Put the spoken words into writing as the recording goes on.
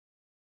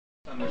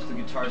on which the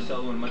guitar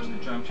solo and much of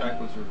the drum track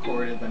was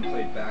recorded, then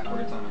played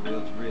backwards on a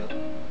reel-to-reel.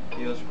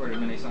 He also recorded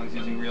many songs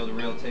using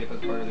reel-to-reel tape as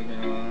part of the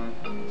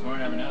Tomorrow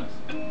never knows.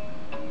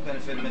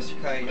 benefit of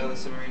Mr. Kite. Yellow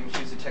Submarine, which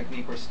used a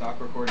technique where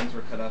stock recordings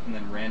were cut up and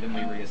then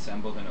randomly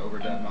reassembled and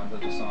overdubbed onto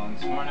the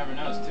songs. Tomorrow never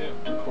knows too.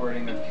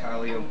 Recording of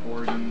Callio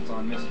Borden's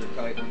on Mr.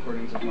 Kite,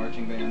 recordings of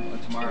marching band on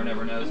Tomorrow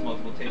Never Knows.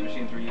 Multiple tape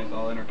machines were used,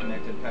 all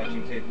interconnected,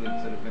 patching tape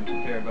loops that have been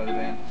prepared by the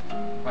band.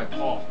 By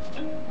Paul,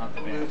 not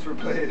the band. Loops were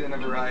played in a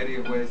variety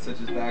of ways, such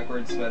as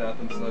backwards, sped up,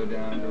 and slowed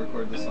down to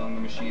record the song.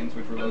 The machines,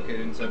 which were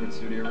located in separate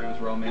studio rooms,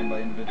 were all manned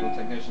by individual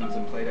technicians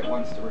and played at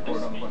once to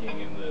record on the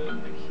Speaking in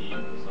the key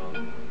of the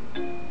song.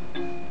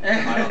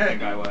 I don't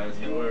think I was.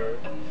 You were.